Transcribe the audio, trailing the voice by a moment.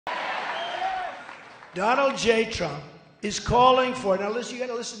Donald J. Trump is calling for, now listen, you got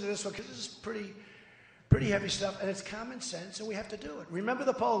to listen to this one because this is pretty heavy stuff, and it's common sense, and we have to do it. Remember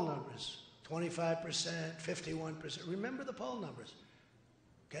the poll numbers, 25%, 51%. Remember the poll numbers.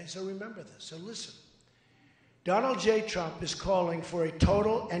 Okay, so remember this. So listen. Donald J. Trump is calling for a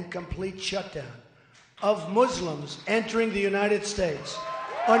total and complete shutdown of Muslims entering the United States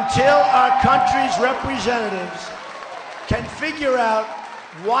until our country's representatives can figure out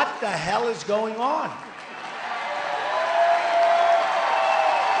what the hell is going on.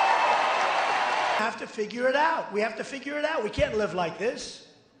 We have to figure it out. We have to figure it out. We can't live like this.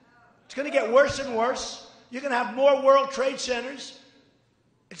 It's going to get worse and worse. You're going to have more World Trade Centers.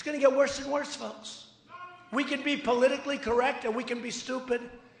 It's going to get worse and worse, folks. We can be politically correct and we can be stupid,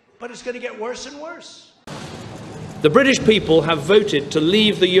 but it's going to get worse and worse. The British people have voted to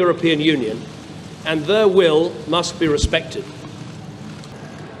leave the European Union, and their will must be respected.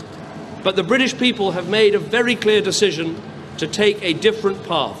 But the British people have made a very clear decision to take a different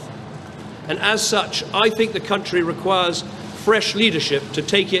path. And as such, I think the country requires fresh leadership to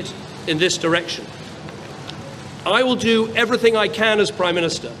take it in this direction. I will do everything I can as Prime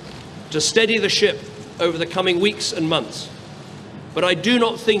Minister to steady the ship over the coming weeks and months. But I do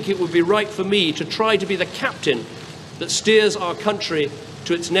not think it would be right for me to try to be the captain that steers our country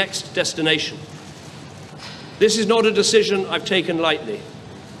to its next destination. This is not a decision I've taken lightly,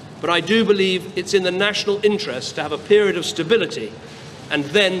 but I do believe it's in the national interest to have a period of stability and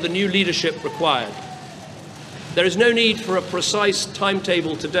then the new leadership required. There is no need for a precise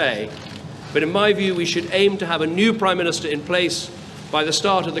timetable today, but in my view we should aim to have a new Prime Minister in place by the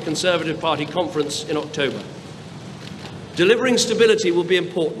start of the Conservative Party conference in October. Delivering stability will be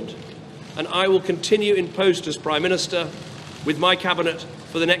important, and I will continue in post as Prime Minister with my cabinet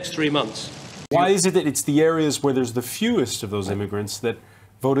for the next 3 months. Why is it that it's the areas where there's the fewest of those immigrants that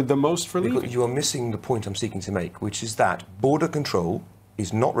voted the most for leaving? Because you are missing the point I'm seeking to make, which is that border control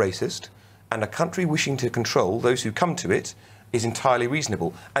is not racist, and a country wishing to control those who come to it is entirely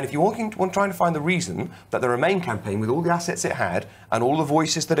reasonable. And if you want trying to find the reason that the Remain campaign, with all the assets it had and all the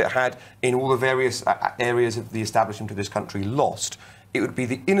voices that it had in all the various areas of the establishment of this country lost, it would be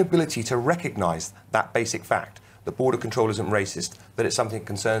the inability to recognise that basic fact, that border control isn't racist, that it's something that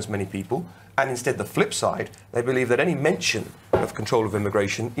concerns many people, and instead the flip side, they believe that any mention of control of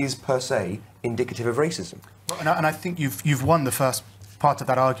immigration is per se indicative of racism. And I think you've won the first part of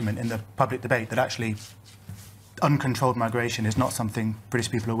that argument in the public debate, that actually uncontrolled migration is not something British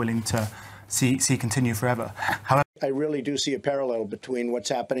people are willing to see continue forever. However, I really do see a parallel between what's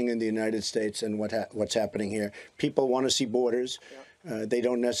happening in the United States and what's happening here. People want to see borders. They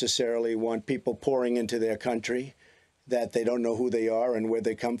don't necessarily want people pouring into their country that they don't know who they are and where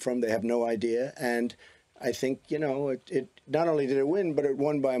they come from. They have no idea. And I think, you know, it not only did it win, but it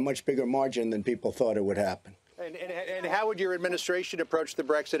won by a much bigger margin than people thought it would happen. And how would your administration approach the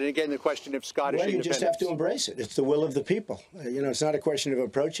Brexit? And again, the question of Scottish independence. You just have to embrace it. It's the will of the people. You know, it's not a question of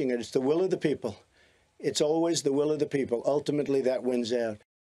approaching it. It's the will of the people. It's always the will of the people. Ultimately, that wins out.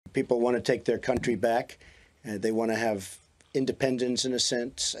 People want to take their country back. They want to have independence in a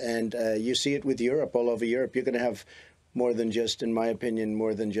sense. And you see it with Europe, all over Europe. You're going to have more than just, in my opinion,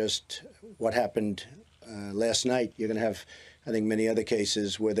 more than just what happened last night. You're going to have, I think, many other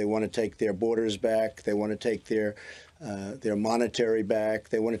cases where they want to take their borders back. They want to take their monetary back.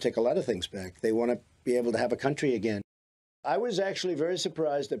 They want to take a lot of things back. They want to be able to have a country again. I was actually very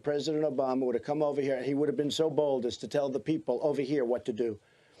surprised that President Obama would have come over here and he would have been so bold as to tell the people over here what to do.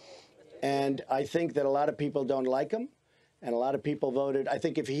 And I think that a lot of people don't like him, and a lot of people voted. I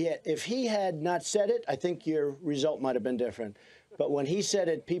think if he had not said it, I think your result might have been different. But when he said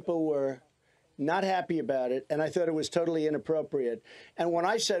it, people were not happy about it, and I thought it was totally inappropriate. And when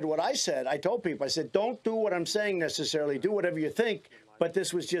I said what I said, I told people, I said, don't do what I'm saying necessarily, do whatever you think, but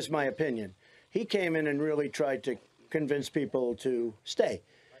this was just my opinion. He came in and really tried to convince people to stay.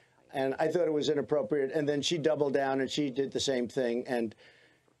 And I thought it was inappropriate, and then she doubled down and she did the same thing. And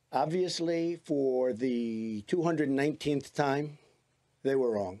obviously, for the 219th time, they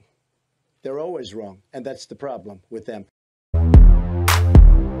were wrong. They're always wrong, and that's the problem with them.